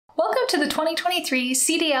to the 2023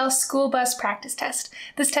 CDL School Bus Practice Test.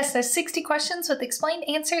 This test has 60 questions with explained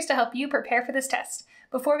answers to help you prepare for this test.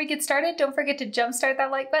 Before we get started, don't forget to jumpstart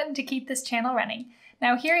that like button to keep this channel running.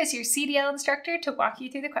 Now here is your CDL instructor to walk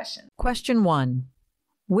you through the questions. Question 1.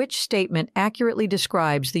 Which statement accurately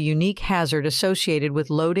describes the unique hazard associated with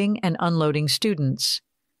loading and unloading students?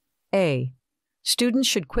 A. Students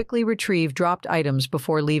should quickly retrieve dropped items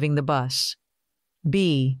before leaving the bus.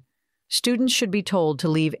 B. Students should be told to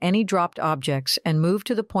leave any dropped objects and move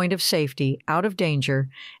to the point of safety, out of danger,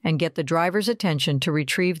 and get the driver's attention to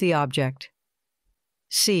retrieve the object.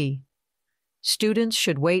 C. Students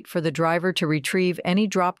should wait for the driver to retrieve any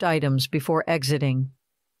dropped items before exiting.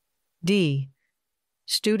 D.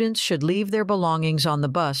 Students should leave their belongings on the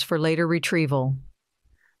bus for later retrieval.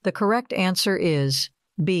 The correct answer is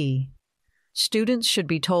B. Students should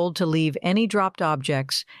be told to leave any dropped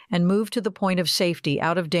objects and move to the point of safety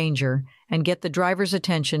out of danger and get the driver's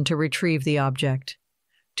attention to retrieve the object.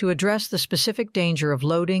 To address the specific danger of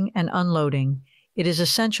loading and unloading, it is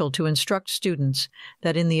essential to instruct students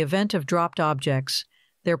that in the event of dropped objects,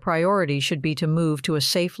 their priority should be to move to a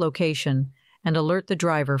safe location and alert the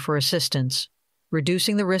driver for assistance,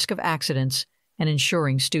 reducing the risk of accidents and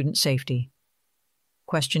ensuring student safety.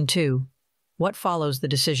 Question 2. What follows the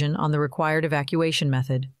decision on the required evacuation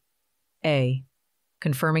method? A.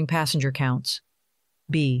 Confirming passenger counts.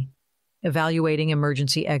 B. Evaluating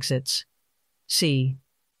emergency exits. C.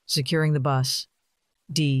 Securing the bus.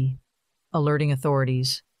 D. Alerting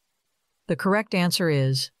authorities. The correct answer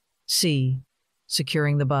is C.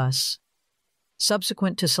 Securing the bus.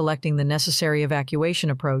 Subsequent to selecting the necessary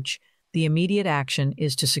evacuation approach, the immediate action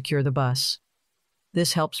is to secure the bus.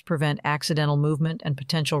 This helps prevent accidental movement and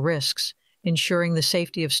potential risks, ensuring the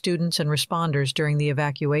safety of students and responders during the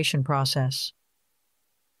evacuation process.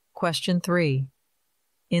 Question 3.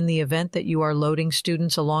 In the event that you are loading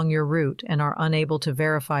students along your route and are unable to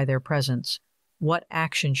verify their presence, what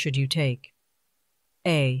action should you take?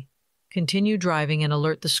 A. Continue driving and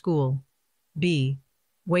alert the school. B.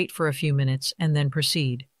 Wait for a few minutes and then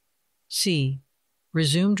proceed. C.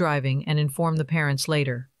 Resume driving and inform the parents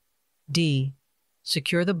later. D.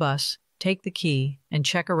 Secure the bus, take the key, and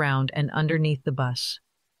check around and underneath the bus.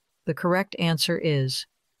 The correct answer is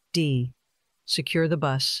D. Secure the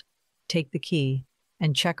bus, take the key,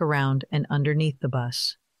 and check around and underneath the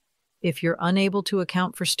bus. If you're unable to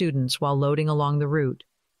account for students while loading along the route,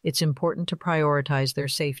 it's important to prioritize their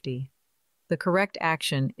safety. The correct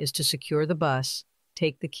action is to secure the bus,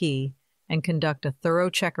 take the key, and conduct a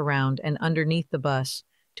thorough check around and underneath the bus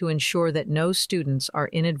to ensure that no students are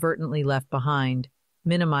inadvertently left behind,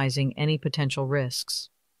 minimizing any potential risks.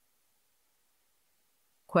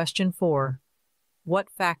 Question 4. What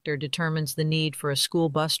factor determines the need for a school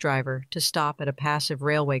bus driver to stop at a passive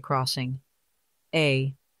railway crossing?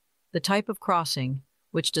 A. The type of crossing,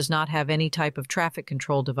 which does not have any type of traffic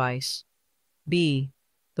control device. B.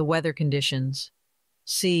 The weather conditions.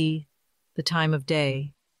 C. The time of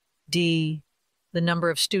day. D. The number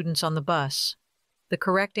of students on the bus. The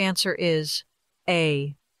correct answer is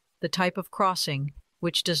A. The type of crossing,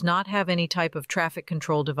 which does not have any type of traffic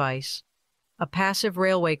control device. A passive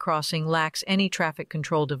railway crossing lacks any traffic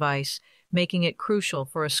control device, making it crucial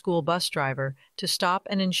for a school bus driver to stop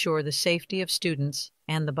and ensure the safety of students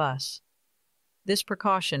and the bus. This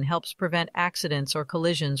precaution helps prevent accidents or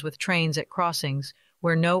collisions with trains at crossings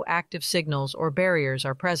where no active signals or barriers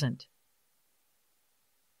are present.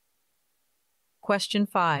 Question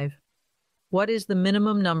 5. What is the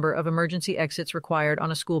minimum number of emergency exits required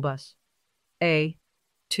on a school bus? A.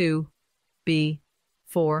 2. B.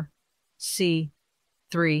 4. C.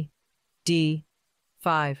 3. D.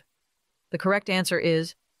 5. The correct answer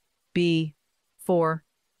is B. 4.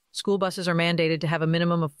 School buses are mandated to have a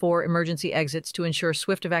minimum of 4 emergency exits to ensure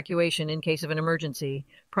swift evacuation in case of an emergency,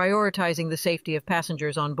 prioritizing the safety of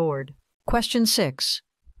passengers on board. Question 6.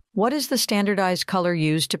 What is the standardized color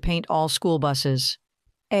used to paint all school buses?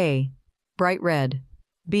 A. Bright red.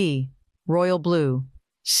 B. Royal blue.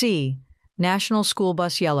 C. National School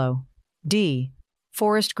Bus yellow. D.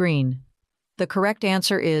 Forest green. The correct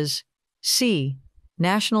answer is C.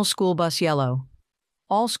 National School Bus yellow.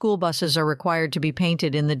 All school buses are required to be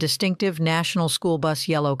painted in the distinctive National School Bus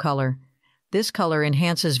yellow color. This color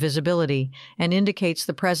enhances visibility and indicates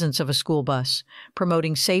the presence of a school bus,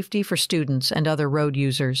 promoting safety for students and other road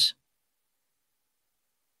users.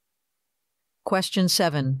 Question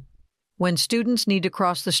 7. When students need to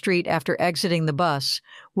cross the street after exiting the bus,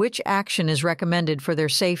 which action is recommended for their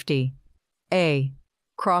safety? A.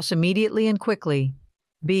 Cross immediately and quickly.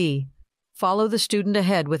 B. Follow the student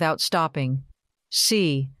ahead without stopping.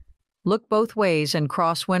 C. Look both ways and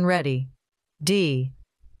cross when ready. D.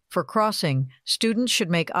 For crossing, students should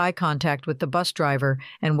make eye contact with the bus driver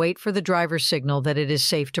and wait for the driver's signal that it is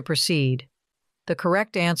safe to proceed. The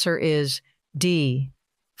correct answer is D.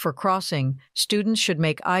 For crossing, students should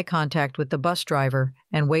make eye contact with the bus driver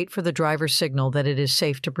and wait for the driver's signal that it is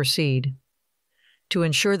safe to proceed. To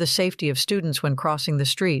ensure the safety of students when crossing the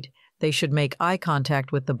street, they should make eye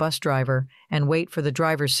contact with the bus driver and wait for the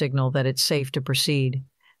driver's signal that it's safe to proceed.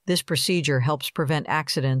 This procedure helps prevent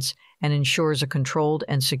accidents and ensures a controlled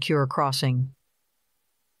and secure crossing.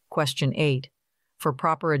 Question 8. For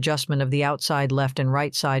proper adjustment of the outside left and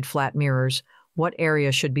right side flat mirrors, what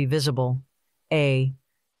area should be visible? A.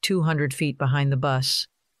 200 feet behind the bus.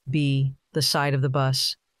 B. The side of the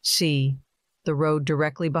bus. C. The road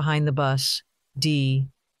directly behind the bus. D.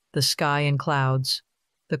 The sky and clouds.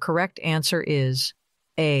 The correct answer is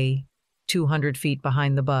A. 200 feet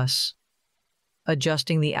behind the bus.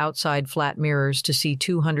 Adjusting the outside flat mirrors to see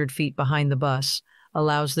 200 feet behind the bus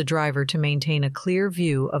allows the driver to maintain a clear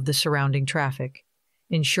view of the surrounding traffic,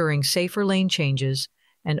 ensuring safer lane changes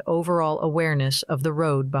and overall awareness of the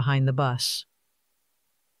road behind the bus.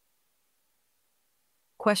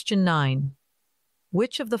 Question 9.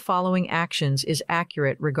 Which of the following actions is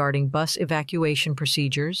accurate regarding bus evacuation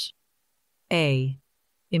procedures? A.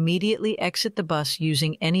 Immediately exit the bus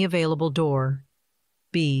using any available door.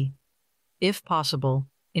 B. If possible,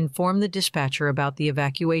 inform the dispatcher about the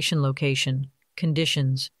evacuation location,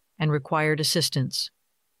 conditions, and required assistance.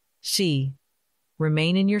 C.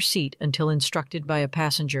 Remain in your seat until instructed by a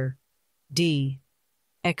passenger. D.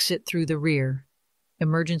 Exit through the rear.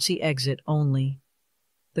 Emergency exit only.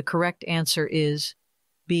 The correct answer is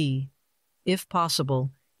B. If possible,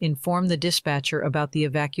 inform the dispatcher about the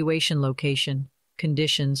evacuation location,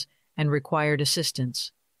 conditions, and required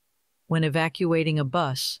assistance. When evacuating a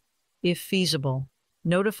bus, if feasible,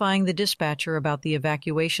 notifying the dispatcher about the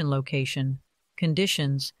evacuation location,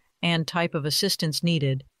 conditions, and type of assistance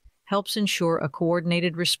needed helps ensure a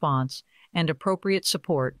coordinated response and appropriate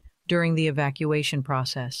support during the evacuation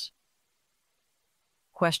process.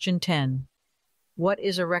 Question 10. What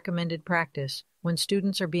is a recommended practice when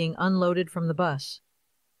students are being unloaded from the bus?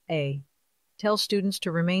 A. Tell students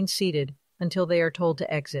to remain seated until they are told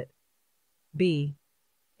to exit. B.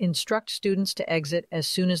 Instruct students to exit as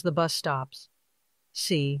soon as the bus stops.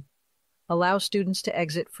 C. Allow students to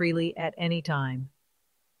exit freely at any time.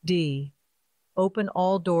 D. Open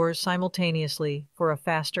all doors simultaneously for a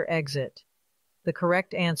faster exit. The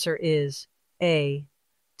correct answer is A.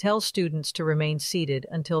 Tell students to remain seated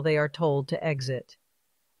until they are told to exit.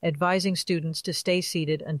 Advising students to stay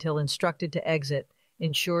seated until instructed to exit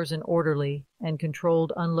ensures an orderly and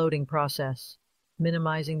controlled unloading process,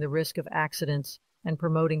 minimizing the risk of accidents and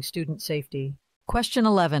promoting student safety. Question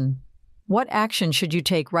 11. What action should you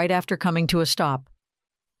take right after coming to a stop?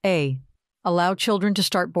 A. Allow children to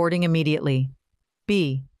start boarding immediately.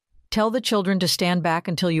 B. Tell the children to stand back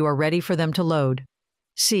until you are ready for them to load.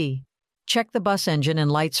 C. Check the bus engine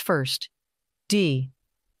and lights first. D.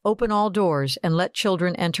 Open all doors and let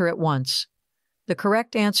children enter at once. The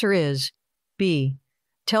correct answer is B.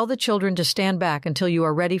 Tell the children to stand back until you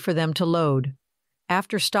are ready for them to load.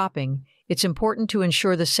 After stopping, it's important to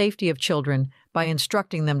ensure the safety of children by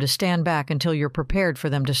instructing them to stand back until you're prepared for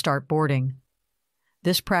them to start boarding.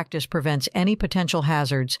 This practice prevents any potential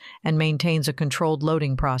hazards and maintains a controlled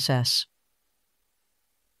loading process.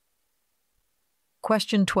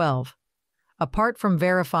 Question 12. Apart from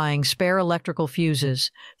verifying spare electrical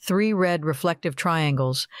fuses, 3 red reflective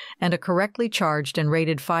triangles, and a correctly charged and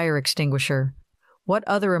rated fire extinguisher, what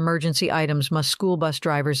other emergency items must school bus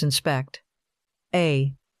drivers inspect?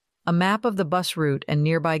 A. A map of the bus route and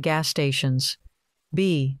nearby gas stations.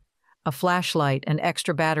 B. A flashlight and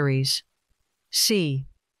extra batteries. C.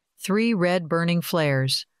 3 red burning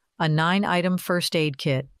flares, a 9-item first aid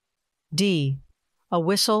kit. D. A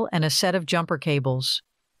whistle and a set of jumper cables.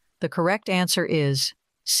 The correct answer is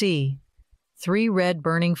C. 3 red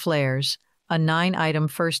burning flares, a 9-item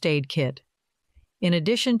first aid kit. In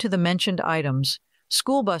addition to the mentioned items,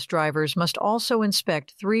 school bus drivers must also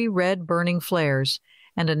inspect 3 red burning flares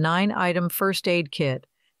and a 9-item first aid kit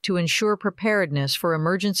to ensure preparedness for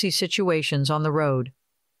emergency situations on the road.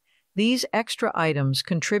 These extra items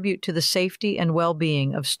contribute to the safety and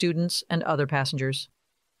well-being of students and other passengers.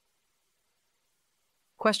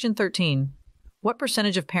 Question 13. What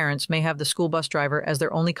percentage of parents may have the school bus driver as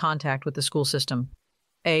their only contact with the school system?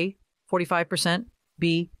 A. 45%,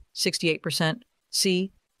 B. 68%,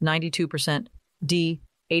 C. 92%, D.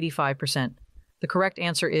 85%. The correct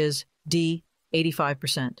answer is D.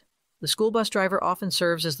 85%. The school bus driver often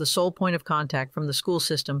serves as the sole point of contact from the school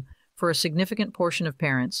system for a significant portion of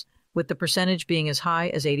parents, with the percentage being as high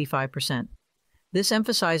as 85%. This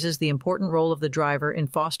emphasizes the important role of the driver in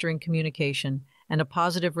fostering communication and a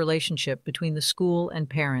positive relationship between the school and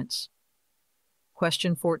parents.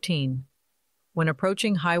 Question 14. When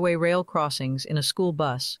approaching highway rail crossings in a school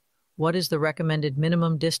bus, what is the recommended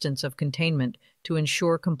minimum distance of containment to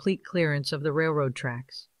ensure complete clearance of the railroad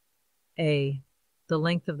tracks? A. The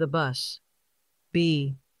length of the bus.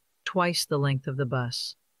 B. Twice the length of the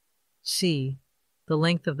bus. C. The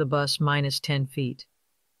length of the bus minus 10 feet.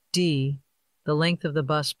 D. The length of the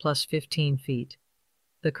bus plus 15 feet.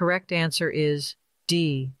 The correct answer is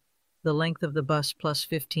D. The length of the bus plus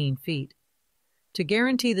 15 feet. To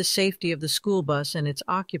guarantee the safety of the school bus and its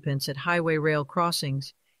occupants at highway rail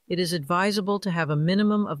crossings, it is advisable to have a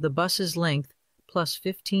minimum of the bus's length plus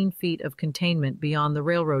 15 feet of containment beyond the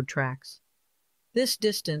railroad tracks. This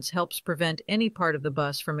distance helps prevent any part of the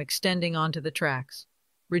bus from extending onto the tracks,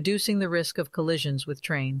 reducing the risk of collisions with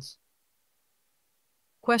trains.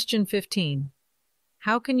 Question 15.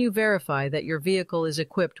 How can you verify that your vehicle is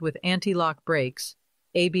equipped with anti-lock brakes,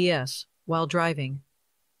 ABS, while driving?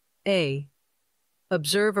 A.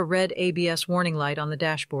 Observe a red ABS warning light on the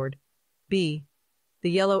dashboard. B.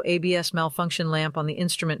 The yellow ABS malfunction lamp on the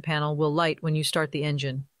instrument panel will light when you start the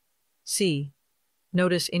engine. C.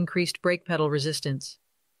 Notice increased brake pedal resistance.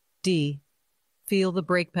 D. Feel the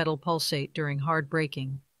brake pedal pulsate during hard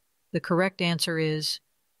braking. The correct answer is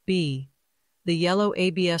B. The yellow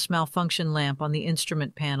ABS malfunction lamp on the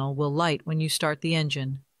instrument panel will light when you start the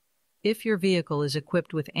engine. If your vehicle is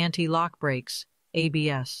equipped with anti-lock brakes,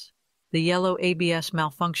 ABS, the yellow ABS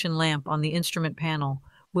malfunction lamp on the instrument panel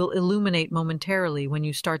will illuminate momentarily when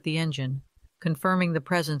you start the engine, confirming the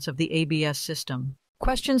presence of the ABS system.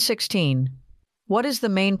 Question 16. What is the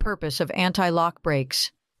main purpose of anti-lock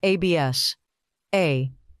brakes, ABS?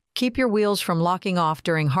 A. Keep your wheels from locking off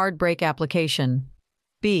during hard brake application.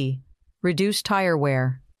 B. Reduce tire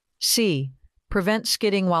wear. C. Prevent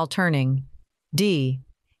skidding while turning. D.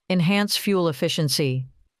 Enhance fuel efficiency.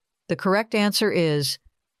 The correct answer is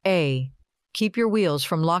A. Keep your wheels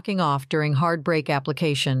from locking off during hard brake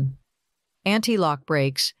application. Anti-lock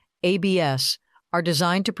brakes, ABS, are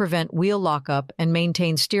designed to prevent wheel lockup and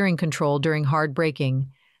maintain steering control during hard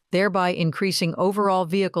braking, thereby increasing overall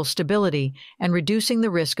vehicle stability and reducing the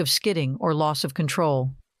risk of skidding or loss of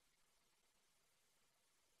control.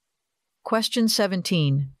 Question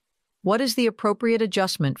 17. What is the appropriate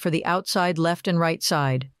adjustment for the outside left and right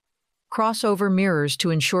side? Crossover mirrors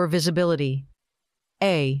to ensure visibility.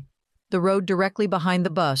 A. The road directly behind the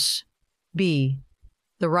bus. B.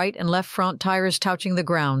 The right and left front tires touching the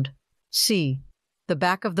ground. C. The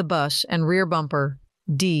back of the bus and rear bumper.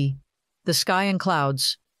 D. The sky and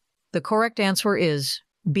clouds. The correct answer is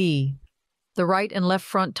B. The right and left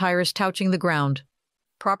front tires touching the ground.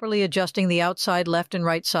 Properly adjusting the outside left and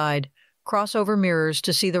right side, crossover mirrors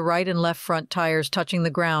to see the right and left front tires touching the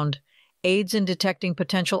ground, aids in detecting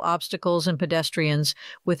potential obstacles and pedestrians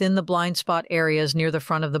within the blind spot areas near the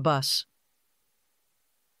front of the bus.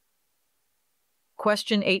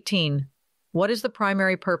 Question 18. What is the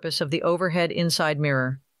primary purpose of the overhead inside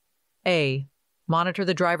mirror? A. Monitor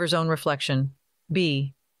the driver's own reflection.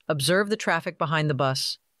 B. Observe the traffic behind the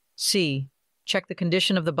bus. C. Check the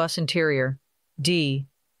condition of the bus interior. D.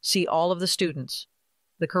 See all of the students.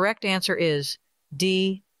 The correct answer is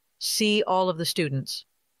D. See all of the students.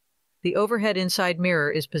 The overhead inside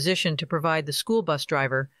mirror is positioned to provide the school bus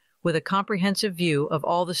driver with a comprehensive view of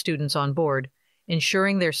all the students on board,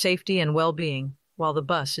 ensuring their safety and well-being while the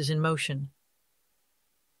bus is in motion.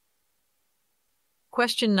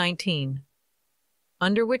 Question 19.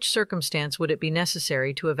 Under which circumstance would it be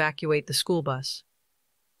necessary to evacuate the school bus?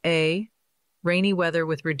 A. Rainy weather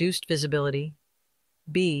with reduced visibility.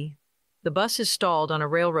 B. The bus is stalled on a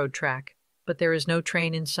railroad track, but there is no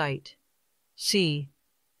train in sight. C.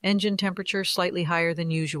 Engine temperature slightly higher than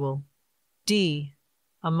usual. D.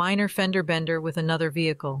 A minor fender bender with another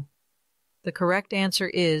vehicle. The correct answer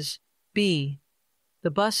is B.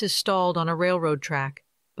 The bus is stalled on a railroad track,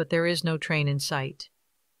 but there is no train in sight.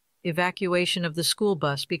 Evacuation of the school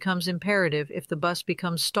bus becomes imperative if the bus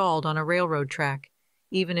becomes stalled on a railroad track,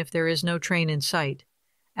 even if there is no train in sight,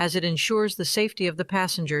 as it ensures the safety of the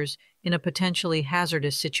passengers in a potentially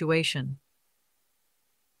hazardous situation.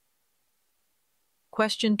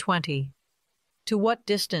 Question 20. To what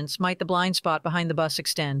distance might the blind spot behind the bus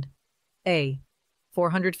extend? A.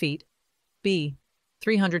 400 feet. B.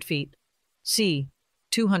 300 feet. C.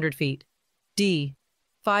 200 feet. D.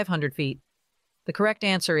 500 feet. The correct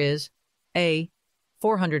answer is A.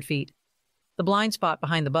 400 feet. The blind spot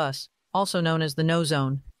behind the bus, also known as the no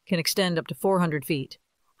zone, can extend up to 400 feet,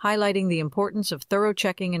 highlighting the importance of thorough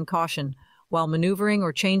checking and caution while maneuvering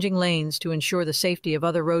or changing lanes to ensure the safety of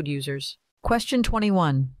other road users. Question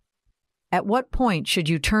 21. At what point should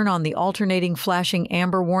you turn on the alternating flashing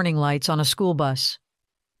amber warning lights on a school bus?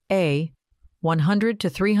 A. 100 to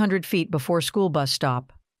 300 feet before school bus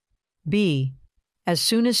stop. B. As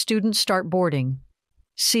soon as students start boarding.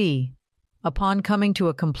 C. Upon coming to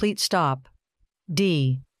a complete stop.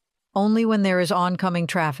 D. Only when there is oncoming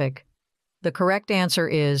traffic. The correct answer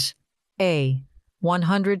is A.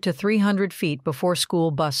 100 to 300 feet before school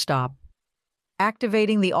bus stop.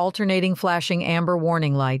 Activating the alternating flashing amber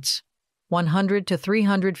warning lights 100 to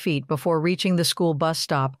 300 feet before reaching the school bus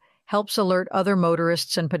stop helps alert other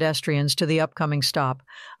motorists and pedestrians to the upcoming stop,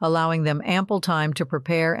 allowing them ample time to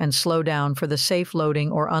prepare and slow down for the safe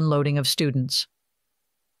loading or unloading of students.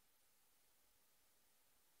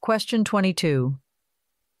 Question 22.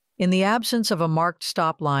 In the absence of a marked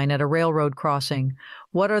stop line at a railroad crossing,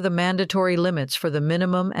 what are the mandatory limits for the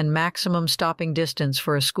minimum and maximum stopping distance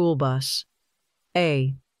for a school bus?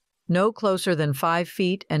 A. No closer than 5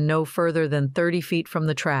 feet and no further than 30 feet from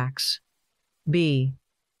the tracks. B.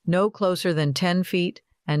 No closer than 10 feet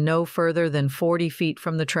and no further than 40 feet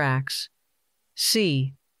from the tracks.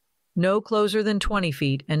 C. No closer than 20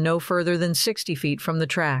 feet and no further than 60 feet from the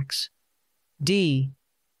tracks. D.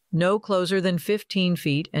 No closer than 15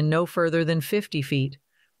 feet and no further than 50 feet,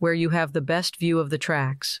 where you have the best view of the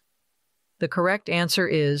tracks. The correct answer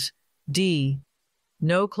is D.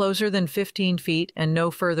 No closer than 15 feet and no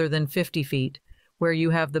further than 50 feet, where you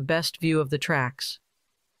have the best view of the tracks.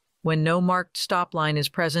 When no marked stop line is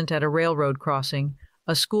present at a railroad crossing,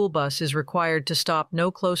 a school bus is required to stop no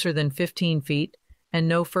closer than 15 feet and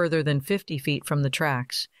no further than 50 feet from the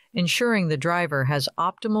tracks, ensuring the driver has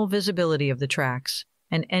optimal visibility of the tracks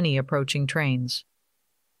and any approaching trains.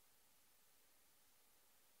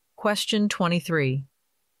 Question 23.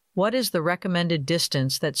 What is the recommended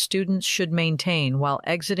distance that students should maintain while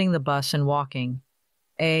exiting the bus and walking?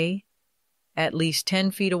 A. At least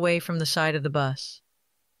 10 feet away from the side of the bus.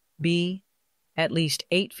 B. At least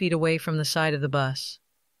 8 feet away from the side of the bus.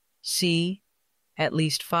 C. At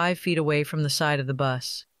least 5 feet away from the side of the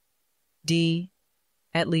bus. D.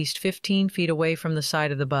 At least 15 feet away from the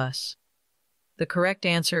side of the bus. The correct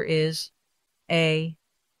answer is A.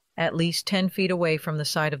 At least 10 feet away from the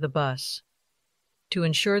side of the bus. To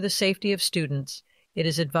ensure the safety of students, it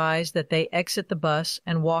is advised that they exit the bus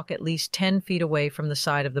and walk at least 10 feet away from the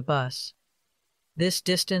side of the bus. This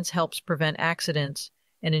distance helps prevent accidents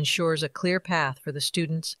and ensures a clear path for the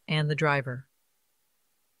students and the driver.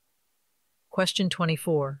 Question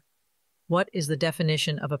 24. What is the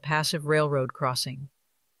definition of a passive railroad crossing?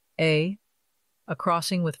 A. A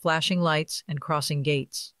crossing with flashing lights and crossing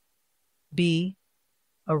gates. B.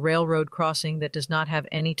 A railroad crossing that does not have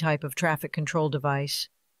any type of traffic control device.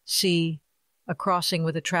 C. A crossing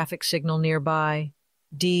with a traffic signal nearby.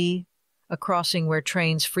 D. A crossing where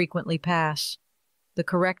trains frequently pass. The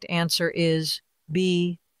correct answer is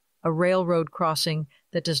B. A railroad crossing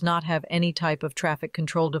that does not have any type of traffic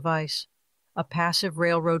control device. A passive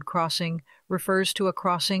railroad crossing refers to a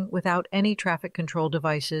crossing without any traffic control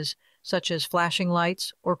devices, such as flashing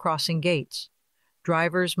lights or crossing gates.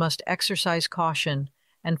 Drivers must exercise caution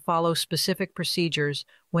and follow specific procedures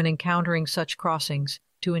when encountering such crossings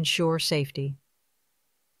to ensure safety.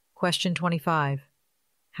 Question 25.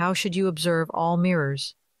 How should you observe all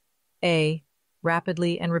mirrors? A.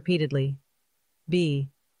 Rapidly and repeatedly. B.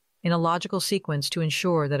 In a logical sequence to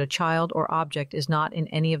ensure that a child or object is not in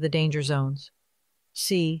any of the danger zones.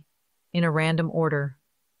 C. In a random order.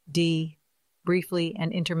 D. Briefly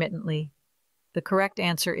and intermittently. The correct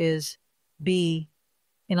answer is B.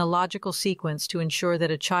 In a logical sequence to ensure that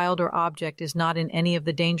a child or object is not in any of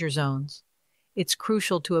the danger zones. It's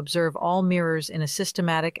crucial to observe all mirrors in a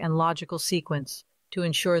systematic and logical sequence to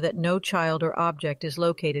ensure that no child or object is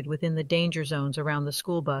located within the danger zones around the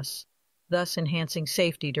school bus, thus enhancing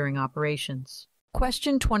safety during operations.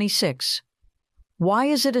 Question 26. Why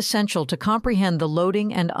is it essential to comprehend the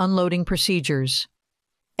loading and unloading procedures?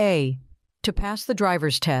 A. To pass the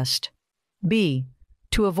driver's test. B.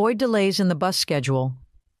 To avoid delays in the bus schedule.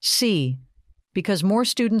 C. Because more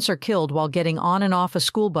students are killed while getting on and off a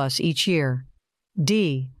school bus each year.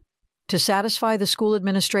 D. To satisfy the school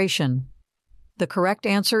administration. The correct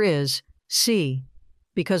answer is C.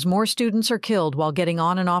 Because more students are killed while getting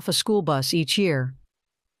on and off a school bus each year.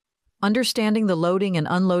 Understanding the loading and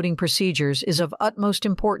unloading procedures is of utmost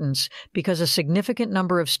importance because a significant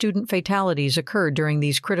number of student fatalities occur during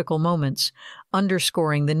these critical moments,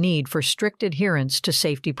 underscoring the need for strict adherence to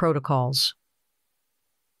safety protocols.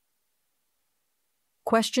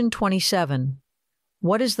 Question 27.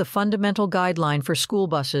 What is the fundamental guideline for school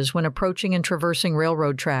buses when approaching and traversing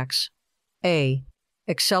railroad tracks? A.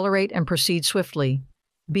 Accelerate and proceed swiftly.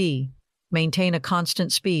 B. Maintain a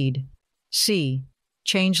constant speed. C.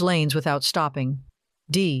 Change lanes without stopping.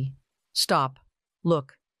 D. Stop,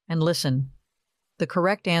 look, and listen. The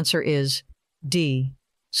correct answer is D.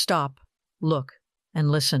 Stop, look, and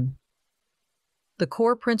listen. The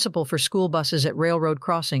core principle for school buses at railroad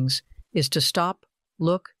crossings is to stop,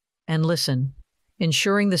 look, and listen,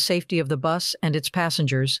 ensuring the safety of the bus and its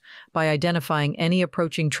passengers by identifying any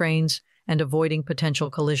approaching trains and avoiding potential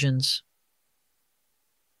collisions.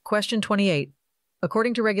 Question 28.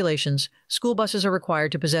 According to regulations, school buses are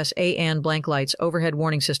required to possess A and blank lights overhead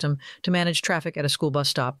warning system to manage traffic at a school bus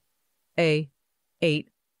stop. A. 8.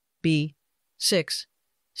 B. 6.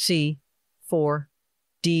 C. 4.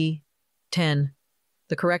 D. 10.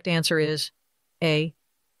 The correct answer is A.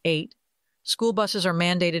 8. School buses are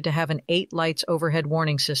mandated to have an 8 lights overhead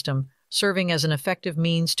warning system, serving as an effective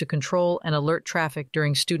means to control and alert traffic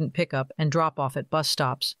during student pickup and drop-off at bus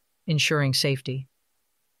stops, ensuring safety.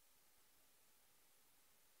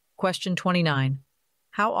 Question 29.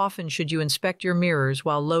 How often should you inspect your mirrors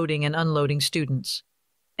while loading and unloading students?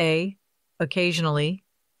 A. Occasionally.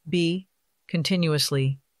 B.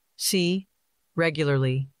 Continuously. C.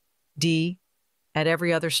 Regularly. D. At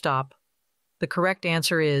every other stop. The correct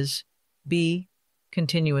answer is B.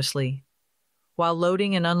 Continuously. While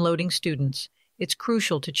loading and unloading students, it's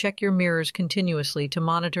crucial to check your mirrors continuously to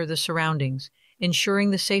monitor the surroundings,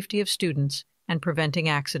 ensuring the safety of students and preventing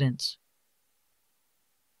accidents.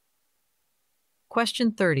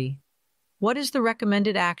 Question 30. What is the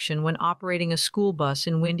recommended action when operating a school bus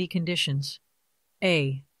in windy conditions?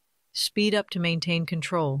 A. Speed up to maintain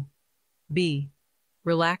control. B.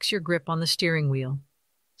 Relax your grip on the steering wheel.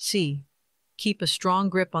 C. Keep a strong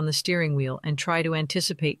grip on the steering wheel and try to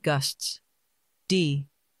anticipate gusts. D.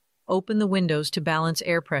 Open the windows to balance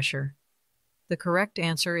air pressure. The correct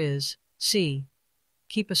answer is C.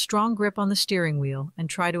 Keep a strong grip on the steering wheel and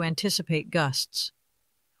try to anticipate gusts.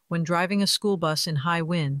 When driving a school bus in high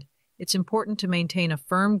wind, it's important to maintain a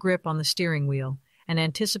firm grip on the steering wheel and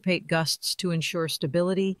anticipate gusts to ensure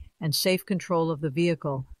stability and safe control of the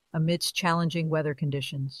vehicle amidst challenging weather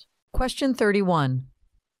conditions. Question 31.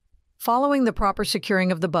 Following the proper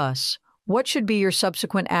securing of the bus, what should be your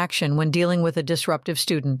subsequent action when dealing with a disruptive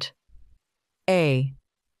student? A.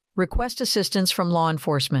 Request assistance from law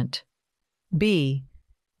enforcement. B.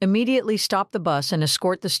 Immediately stop the bus and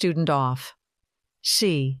escort the student off.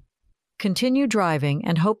 C. Continue driving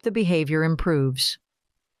and hope the behavior improves.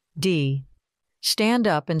 D. Stand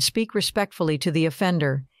up and speak respectfully to the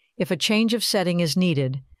offender. If a change of setting is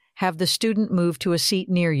needed, have the student move to a seat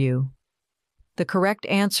near you. The correct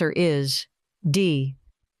answer is D.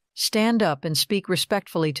 Stand up and speak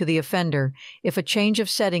respectfully to the offender. If a change of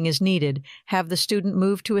setting is needed, have the student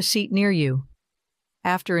move to a seat near you.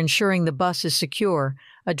 After ensuring the bus is secure,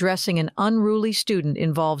 addressing an unruly student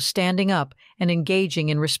involves standing up and engaging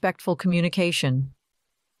in respectful communication.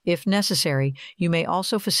 If necessary, you may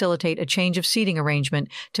also facilitate a change of seating arrangement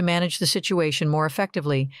to manage the situation more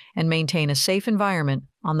effectively and maintain a safe environment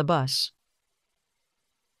on the bus.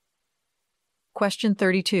 Question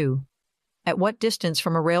 32. At what distance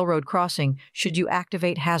from a railroad crossing should you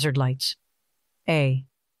activate hazard lights? A.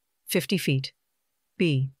 50 feet.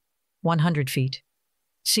 B. 100 feet.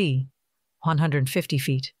 C. 150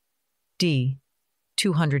 feet. D.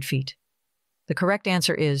 200 feet. The correct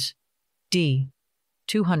answer is D.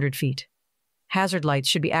 200 feet. Hazard lights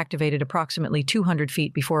should be activated approximately 200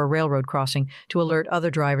 feet before a railroad crossing to alert other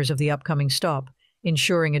drivers of the upcoming stop,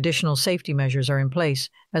 ensuring additional safety measures are in place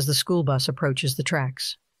as the school bus approaches the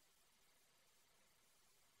tracks.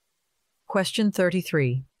 Question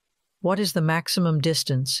 33. What is the maximum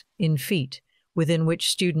distance, in feet, within which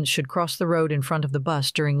students should cross the road in front of the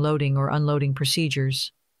bus during loading or unloading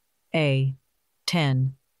procedures? A.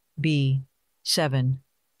 10. B. 7.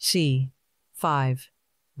 C. 5.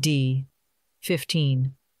 D.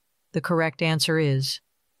 15. The correct answer is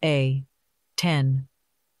A. 10.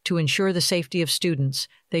 To ensure the safety of students,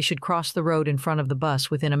 they should cross the road in front of the bus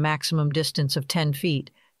within a maximum distance of 10 feet,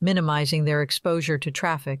 minimizing their exposure to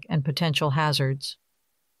traffic and potential hazards.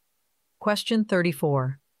 Question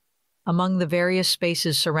 34. Among the various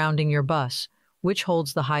spaces surrounding your bus, which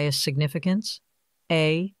holds the highest significance?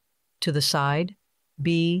 A. To the side.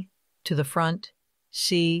 B. To the front.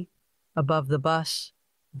 C. Above the bus.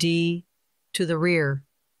 D. To the rear.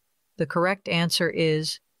 The correct answer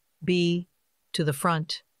is B. To the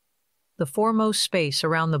front. The foremost space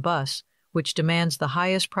around the bus, which demands the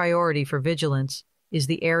highest priority for vigilance, is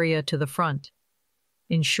the area to the front.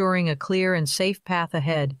 Ensuring a clear and safe path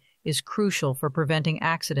ahead is crucial for preventing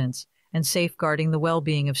accidents and safeguarding the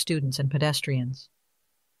well-being of students and pedestrians.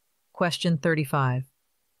 Question 35.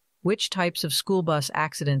 Which types of school bus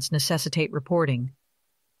accidents necessitate reporting?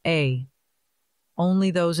 A.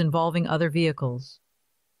 Only those involving other vehicles.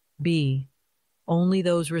 B. Only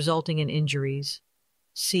those resulting in injuries.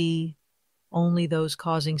 C. Only those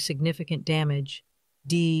causing significant damage.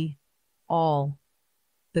 D. All.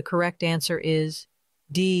 The correct answer is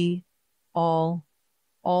D. All.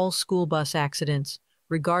 All school bus accidents,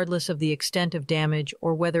 regardless of the extent of damage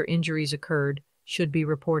or whether injuries occurred, should be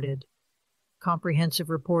reported. Comprehensive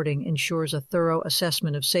reporting ensures a thorough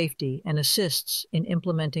assessment of safety and assists in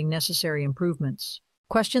implementing necessary improvements.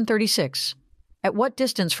 Question 36. At what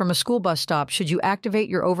distance from a school bus stop should you activate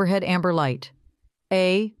your overhead amber light?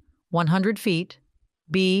 A. 100 feet.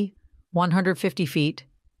 B. 150 feet.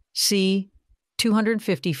 C.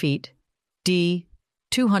 250 feet. D.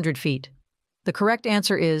 200 feet. The correct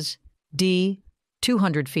answer is D.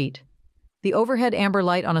 200 feet. The overhead amber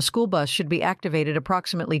light on a school bus should be activated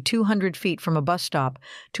approximately 200 feet from a bus stop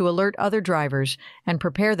to alert other drivers and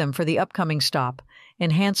prepare them for the upcoming stop,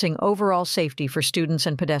 enhancing overall safety for students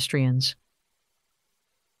and pedestrians.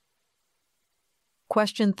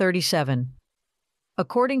 Question 37.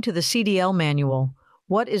 According to the CDL manual,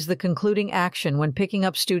 what is the concluding action when picking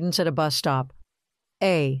up students at a bus stop?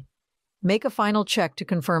 A. Make a final check to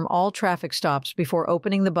confirm all traffic stops before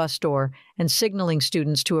opening the bus door and signaling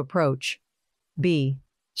students to approach. B.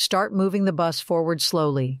 Start moving the bus forward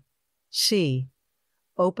slowly. C.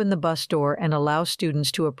 Open the bus door and allow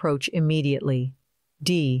students to approach immediately.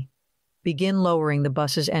 D. Begin lowering the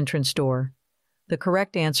bus's entrance door. The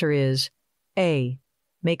correct answer is A.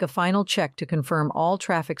 Make a final check to confirm all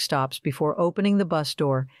traffic stops before opening the bus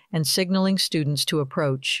door and signaling students to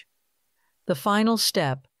approach. The final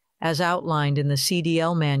step, as outlined in the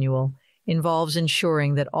CDL manual, involves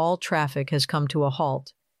ensuring that all traffic has come to a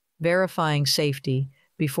halt, verifying safety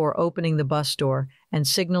before opening the bus door and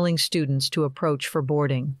signaling students to approach for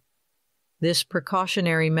boarding. This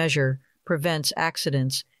precautionary measure prevents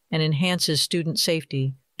accidents and enhances student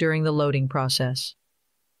safety during the loading process.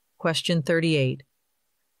 Question 38.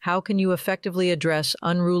 How can you effectively address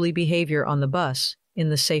unruly behavior on the bus in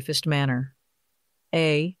the safest manner?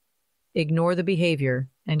 A. Ignore the behavior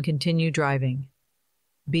and continue driving.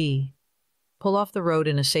 B. Pull off the road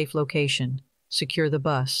in a safe location, secure the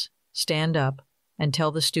bus, stand up, and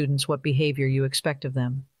tell the students what behavior you expect of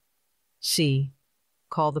them. C.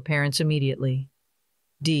 Call the parents immediately.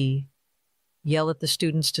 D. Yell at the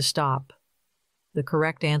students to stop. The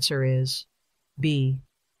correct answer is B.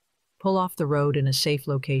 Pull off the road in a safe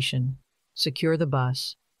location, secure the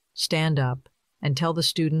bus, stand up, and tell the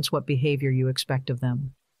students what behavior you expect of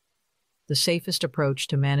them. The safest approach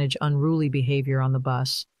to manage unruly behavior on the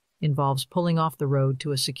bus involves pulling off the road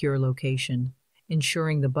to a secure location,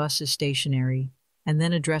 ensuring the bus is stationary, and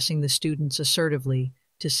then addressing the students assertively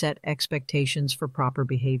to set expectations for proper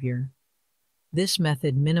behavior. This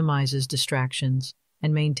method minimizes distractions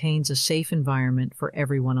and maintains a safe environment for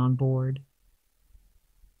everyone on board.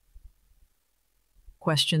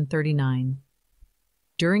 Question 39.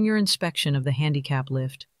 During your inspection of the handicap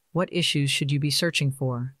lift, what issues should you be searching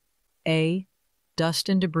for? A. Dust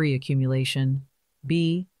and debris accumulation.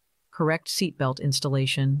 B. Correct seatbelt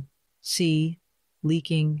installation. C.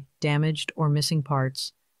 Leaking, damaged, or missing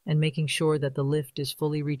parts, and making sure that the lift is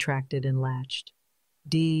fully retracted and latched.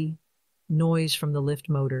 D. Noise from the lift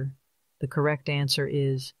motor. The correct answer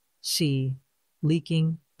is C.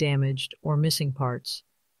 Leaking, damaged, or missing parts,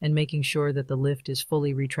 and making sure that the lift is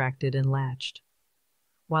fully retracted and latched.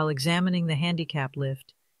 While examining the handicap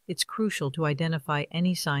lift, it's crucial to identify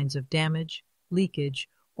any signs of damage, leakage,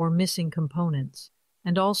 or missing components,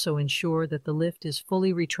 and also ensure that the lift is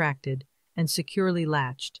fully retracted and securely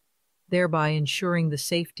latched, thereby ensuring the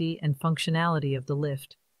safety and functionality of the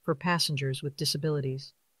lift for passengers with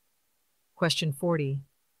disabilities. Question 40.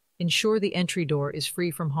 Ensure the entry door is free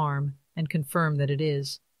from harm and confirm that it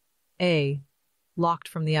is A. Locked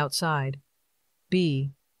from the outside.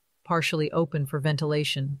 B. Partially open for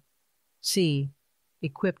ventilation. C.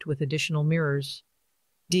 Equipped with additional mirrors.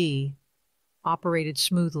 D. Operated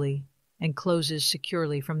smoothly and closes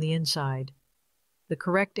securely from the inside. The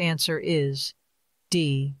correct answer is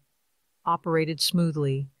D. Operated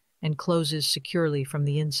smoothly and closes securely from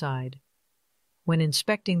the inside. When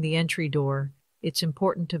inspecting the entry door, it's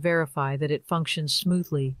important to verify that it functions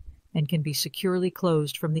smoothly and can be securely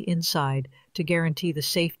closed from the inside to guarantee the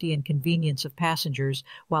safety and convenience of passengers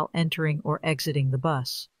while entering or exiting the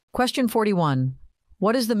bus. Question 41.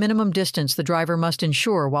 What is the minimum distance the driver must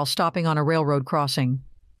ensure while stopping on a railroad crossing?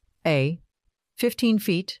 A. 15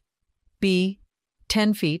 feet. B.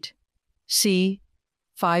 10 feet. C.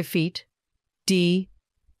 5 feet. D.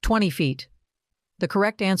 20 feet. The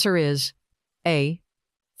correct answer is A.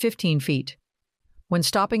 15 feet. When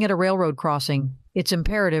stopping at a railroad crossing, it's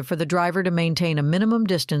imperative for the driver to maintain a minimum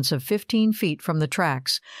distance of 15 feet from the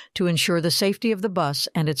tracks to ensure the safety of the bus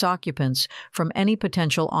and its occupants from any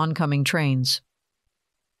potential oncoming trains.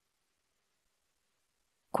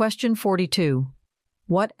 Question 42.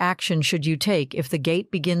 What action should you take if the gate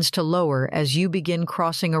begins to lower as you begin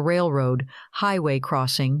crossing a railroad, highway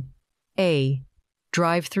crossing? A.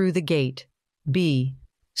 Drive through the gate. B.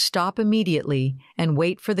 Stop immediately and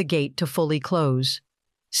wait for the gate to fully close.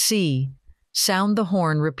 C. Sound the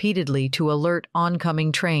horn repeatedly to alert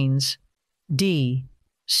oncoming trains. D.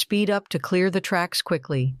 Speed up to clear the tracks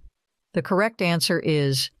quickly. The correct answer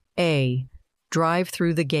is A. Drive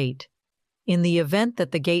through the gate. In the event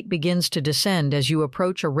that the gate begins to descend as you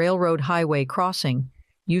approach a railroad highway crossing,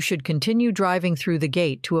 you should continue driving through the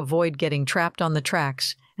gate to avoid getting trapped on the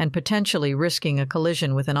tracks and potentially risking a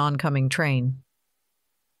collision with an oncoming train.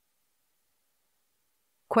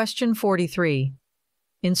 Question 43.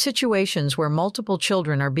 In situations where multiple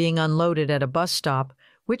children are being unloaded at a bus stop,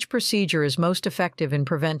 which procedure is most effective in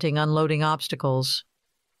preventing unloading obstacles?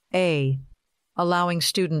 A. Allowing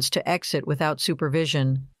students to exit without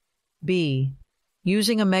supervision. B.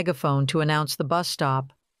 Using a megaphone to announce the bus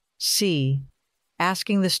stop. C.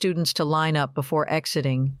 Asking the students to line up before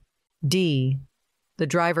exiting. D. The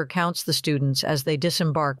driver counts the students as they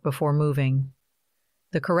disembark before moving.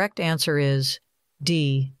 The correct answer is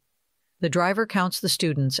D. The driver counts the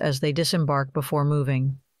students as they disembark before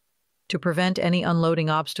moving. To prevent any unloading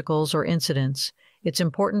obstacles or incidents, it's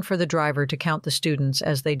important for the driver to count the students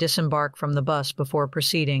as they disembark from the bus before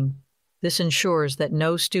proceeding. This ensures that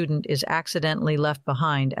no student is accidentally left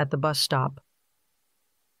behind at the bus stop.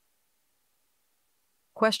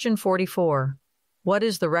 Question 44. What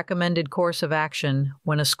is the recommended course of action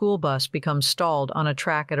when a school bus becomes stalled on a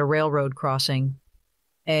track at a railroad crossing?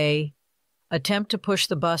 A. Attempt to push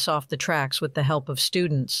the bus off the tracks with the help of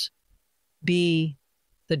students. B.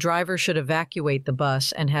 The driver should evacuate the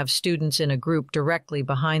bus and have students in a group directly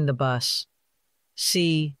behind the bus.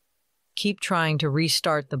 C. Keep trying to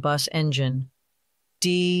restart the bus engine.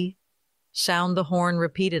 D. Sound the horn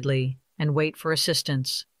repeatedly and wait for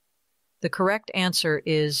assistance. The correct answer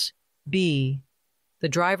is B. The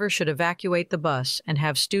driver should evacuate the bus and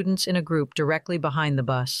have students in a group directly behind the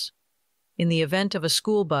bus. In the event of a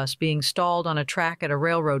school bus being stalled on a track at a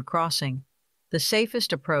railroad crossing, the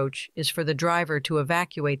safest approach is for the driver to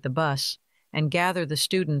evacuate the bus and gather the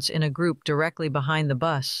students in a group directly behind the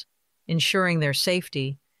bus, ensuring their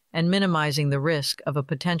safety and minimizing the risk of a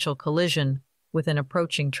potential collision with an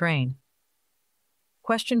approaching train.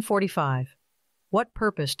 Question 45. What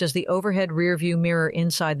purpose does the overhead rearview mirror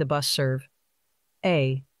inside the bus serve?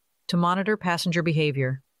 A. To monitor passenger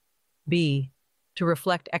behavior. B. To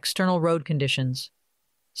reflect external road conditions.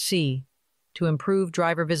 C. To improve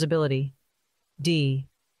driver visibility. D.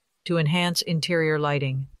 To enhance interior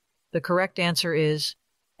lighting. The correct answer is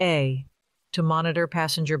A. To monitor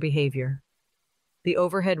passenger behavior. The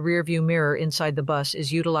overhead rearview mirror inside the bus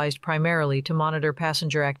is utilized primarily to monitor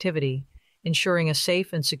passenger activity, ensuring a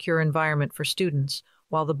safe and secure environment for students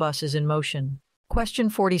while the bus is in motion. Question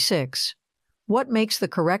 46. What makes the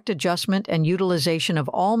correct adjustment and utilization of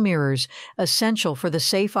all mirrors essential for the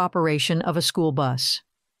safe operation of a school bus?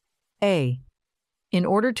 A. In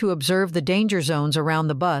order to observe the danger zones around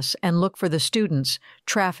the bus and look for the students,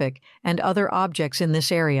 traffic, and other objects in this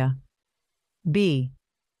area. B.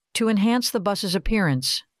 To enhance the bus's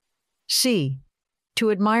appearance. C.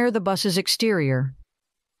 To admire the bus's exterior.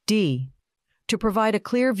 D. To provide a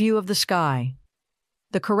clear view of the sky.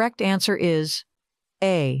 The correct answer is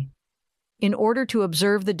A. In order to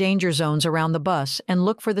observe the danger zones around the bus and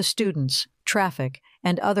look for the students, traffic,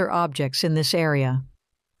 and other objects in this area.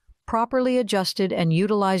 Properly adjusted and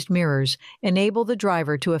utilized mirrors enable the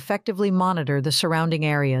driver to effectively monitor the surrounding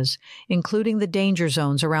areas, including the danger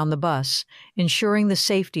zones around the bus, ensuring the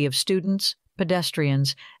safety of students,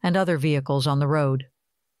 pedestrians, and other vehicles on the road.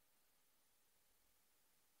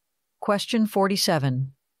 Question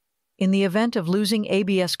 47. In the event of losing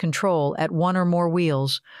ABS control at one or more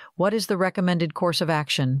wheels, what is the recommended course of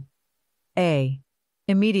action? A.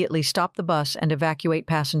 Immediately stop the bus and evacuate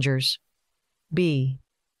passengers. B.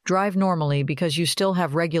 Drive normally because you still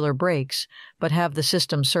have regular brakes, but have the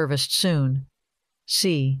system serviced soon.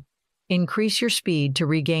 C. Increase your speed to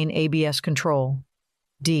regain ABS control.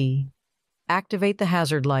 D. Activate the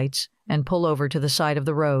hazard lights and pull over to the side of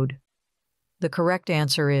the road. The correct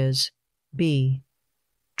answer is B.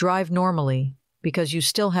 Drive normally because you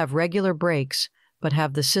still have regular brakes, but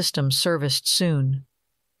have the system serviced soon.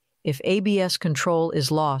 If ABS control is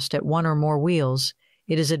lost at one or more wheels,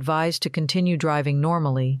 it is advised to continue driving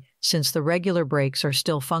normally since the regular brakes are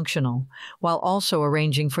still functional, while also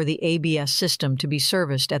arranging for the ABS system to be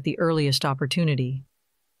serviced at the earliest opportunity.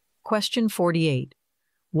 Question 48.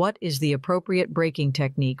 What is the appropriate braking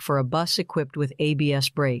technique for a bus equipped with ABS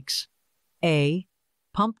brakes? A.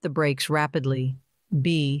 Pump the brakes rapidly.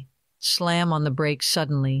 B. Slam on the brakes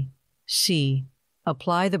suddenly. C.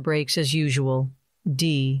 Apply the brakes as usual.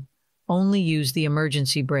 D. Only use the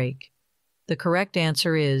emergency brake. The correct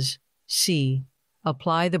answer is C.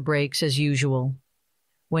 Apply the brakes as usual.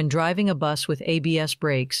 When driving a bus with ABS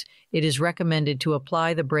brakes, it is recommended to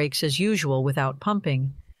apply the brakes as usual without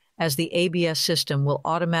pumping, as the ABS system will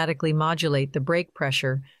automatically modulate the brake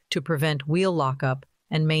pressure to prevent wheel lockup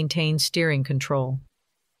and maintain steering control.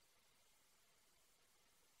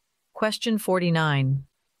 Question 49.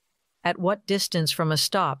 At what distance from a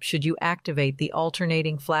stop should you activate the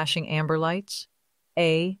alternating flashing amber lights?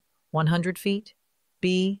 A. 100 feet.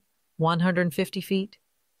 B. 150 feet.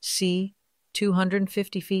 C.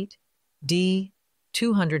 250 feet. D.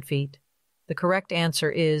 200 feet. The correct answer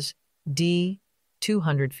is D.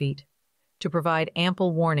 200 feet. To provide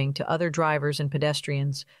ample warning to other drivers and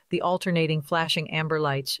pedestrians, the alternating flashing amber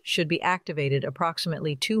lights should be activated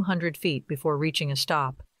approximately 200 feet before reaching a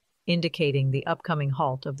stop, indicating the upcoming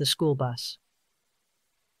halt of the school bus.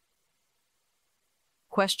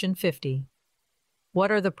 Question 50. What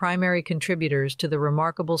are the primary contributors to the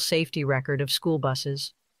remarkable safety record of school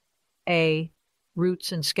buses? A.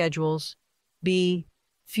 Routes and schedules. B.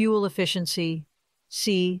 Fuel efficiency.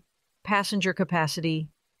 C. Passenger capacity.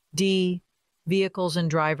 D. Vehicles and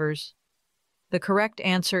drivers. The correct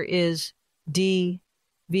answer is D.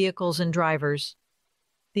 Vehicles and drivers.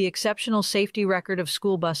 The exceptional safety record of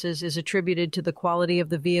school buses is attributed to the quality of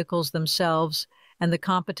the vehicles themselves and the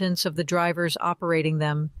competence of the drivers operating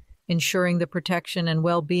them, ensuring the protection and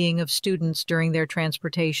well-being of students during their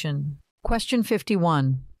transportation. Question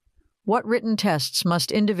 51. What written tests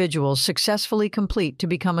must individuals successfully complete to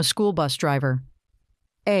become a school bus driver?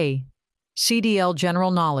 A. CDL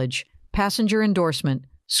General Knowledge, Passenger Endorsement,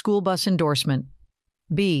 School Bus Endorsement.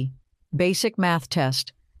 B. Basic Math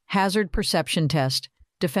Test, Hazard Perception Test,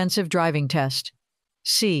 Defensive Driving Test.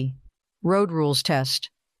 C. Road Rules Test,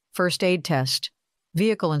 First Aid Test,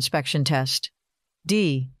 Vehicle Inspection Test.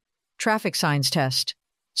 D. Traffic Signs Test,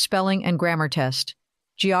 Spelling and Grammar Test,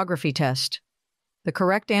 Geography Test. The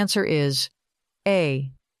correct answer is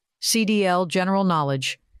A. CDL General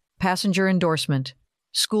Knowledge, Passenger Endorsement,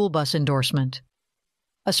 School Bus Endorsement.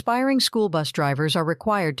 Aspiring school bus drivers are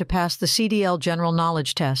required to pass the CDL General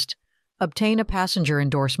Knowledge Test, obtain a passenger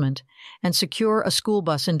endorsement, and secure a school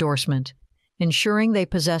bus endorsement, ensuring they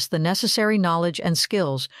possess the necessary knowledge and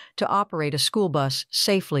skills to operate a school bus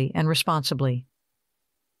safely and responsibly.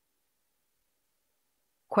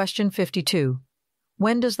 Question 52.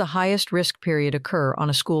 When does the highest risk period occur on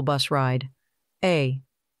a school bus ride? A.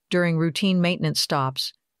 During routine maintenance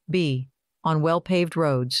stops. B. On well-paved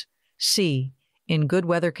roads. C. In good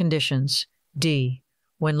weather conditions. D.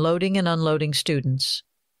 When loading and unloading students.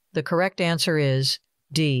 The correct answer is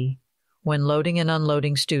D. When loading and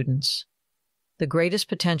unloading students. The greatest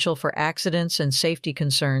potential for accidents and safety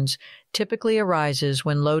concerns typically arises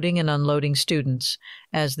when loading and unloading students,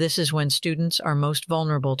 as this is when students are most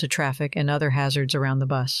vulnerable to traffic and other hazards around the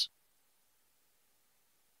bus.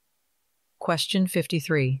 Question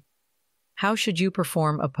 53. How should you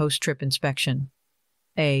perform a post-trip inspection?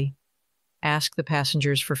 A. Ask the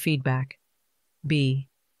passengers for feedback. B.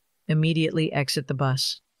 Immediately exit the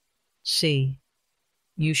bus. C.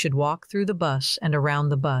 You should walk through the bus and around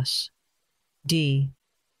the bus. D.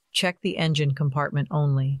 Check the engine compartment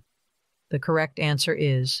only. The correct answer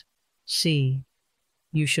is C.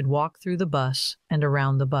 You should walk through the bus and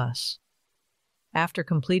around the bus. After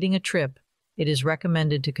completing a trip, it is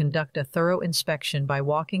recommended to conduct a thorough inspection by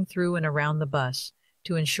walking through and around the bus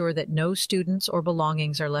to ensure that no students or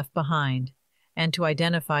belongings are left behind, and to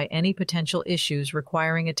identify any potential issues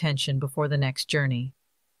requiring attention before the next journey.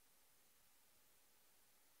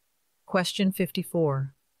 Question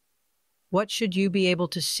 54. What should you be able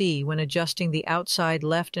to see when adjusting the outside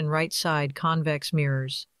left and right side convex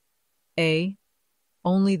mirrors? A.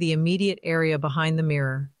 Only the immediate area behind the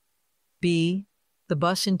mirror. B. The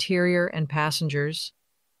bus interior and passengers.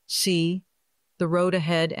 C. The road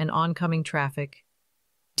ahead and oncoming traffic.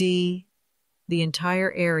 D. The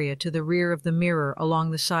entire area to the rear of the mirror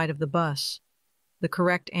along the side of the bus. The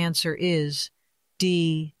correct answer is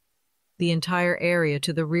D. The entire area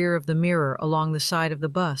to the rear of the mirror along the side of the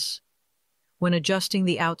bus. When adjusting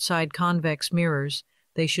the outside convex mirrors,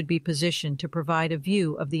 they should be positioned to provide a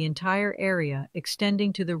view of the entire area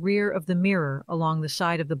extending to the rear of the mirror along the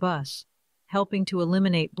side of the bus, helping to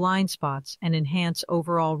eliminate blind spots and enhance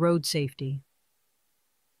overall road safety.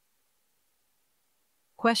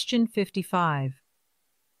 Question 55.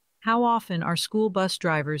 How often are school bus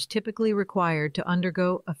drivers typically required to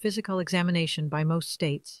undergo a physical examination by most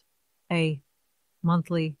states? A.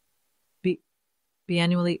 Monthly. B.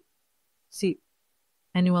 Biannually. C.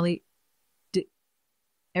 Annually. D.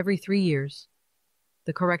 Every 3 years.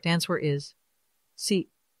 The correct answer is C.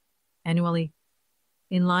 Annually.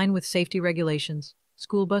 In line with safety regulations,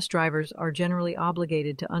 school bus drivers are generally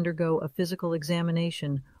obligated to undergo a physical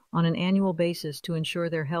examination on an annual basis to ensure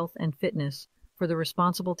their health and fitness for the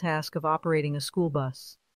responsible task of operating a school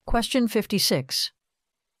bus. Question 56.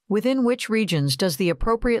 Within which regions does the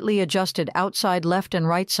appropriately adjusted outside left and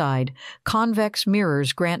right side convex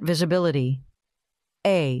mirrors grant visibility?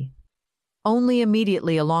 A. Only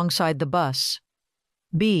immediately alongside the bus.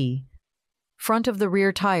 B. Front of the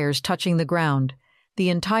rear tires touching the ground, the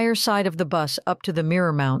entire side of the bus up to the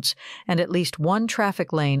mirror mounts, and at least one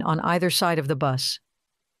traffic lane on either side of the bus.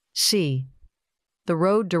 C. The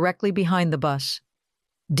road directly behind the bus.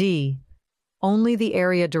 D. Only the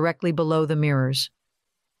area directly below the mirrors.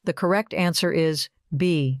 The correct answer is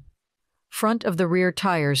B. Front of the rear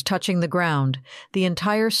tires touching the ground, the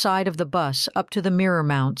entire side of the bus up to the mirror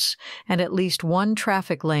mounts, and at least one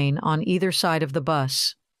traffic lane on either side of the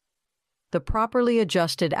bus. The properly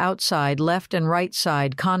adjusted outside left and right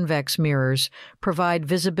side convex mirrors provide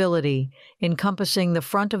visibility, encompassing the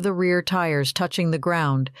front of the rear tires touching the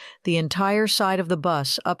ground, the entire side of the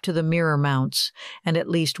bus up to the mirror mounts, and at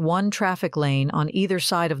least one traffic lane on either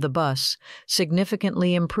side of the bus,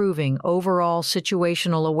 significantly improving overall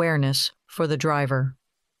situational awareness for the driver.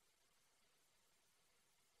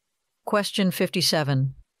 Question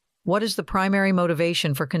 57. What is the primary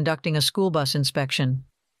motivation for conducting a school bus inspection?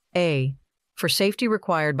 A. For safety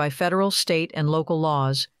required by federal, state, and local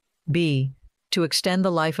laws. B. To extend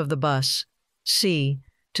the life of the bus. C.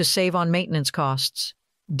 To save on maintenance costs.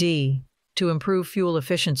 D. To improve fuel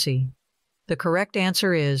efficiency. The correct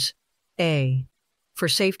answer is A. For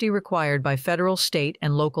safety required by federal, state,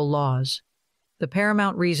 and local laws. The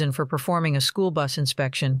paramount reason for performing a school bus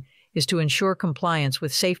inspection is to ensure compliance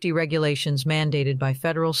with safety regulations mandated by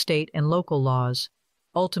federal, state, and local laws,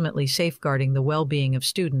 ultimately safeguarding the well-being of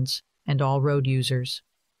students and all road users.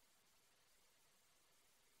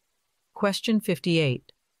 Question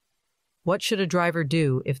 58. What should a driver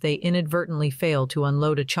do if they inadvertently fail to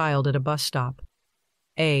unload a child at a bus stop?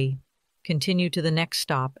 A. Continue to the next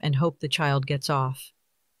stop and hope the child gets off.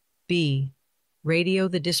 B. Radio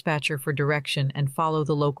the dispatcher for direction and follow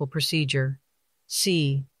the local procedure.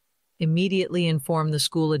 C. Immediately inform the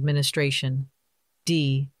school administration.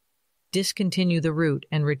 D. Discontinue the route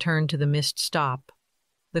and return to the missed stop.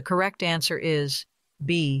 The correct answer is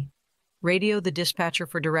B. Radio the dispatcher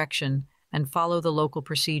for direction and follow the local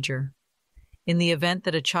procedure. In the event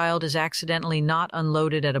that a child is accidentally not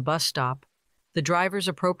unloaded at a bus stop, the driver's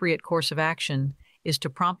appropriate course of action is to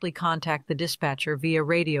promptly contact the dispatcher via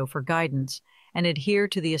radio for guidance and adhere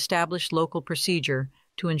to the established local procedure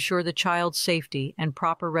to ensure the child's safety and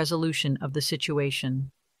proper resolution of the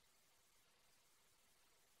situation.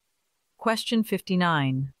 Question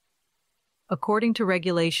 59. According to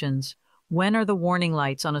regulations, when are the warning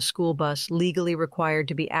lights on a school bus legally required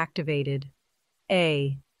to be activated?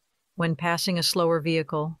 A. When passing a slower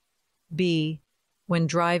vehicle. B. When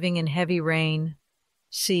driving in heavy rain.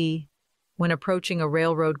 C. When approaching a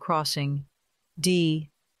railroad crossing. D.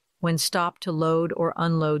 When stopped to load or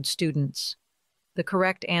unload students. The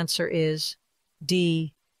correct answer is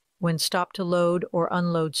D. When stopped to load or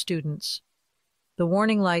unload students. The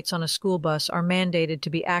warning lights on a school bus are mandated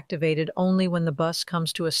to be activated only when the bus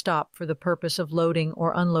comes to a stop for the purpose of loading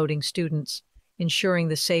or unloading students, ensuring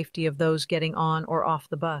the safety of those getting on or off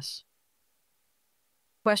the bus.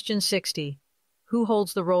 Question 60. Who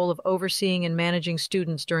holds the role of overseeing and managing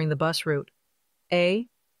students during the bus route? A.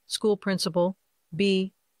 School principal.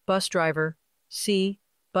 B. Bus driver. C.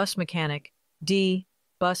 Bus mechanic. D.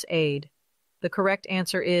 Bus aide. The correct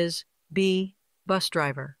answer is B. Bus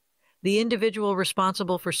driver. The individual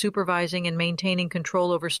responsible for supervising and maintaining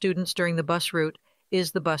control over students during the bus route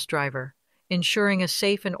is the bus driver, ensuring a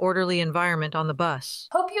safe and orderly environment on the bus.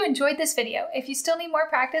 Hope you enjoyed this video. If you still need more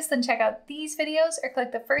practice, then check out these videos or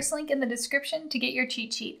click the first link in the description to get your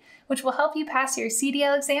cheat sheet, which will help you pass your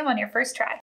CDL exam on your first try.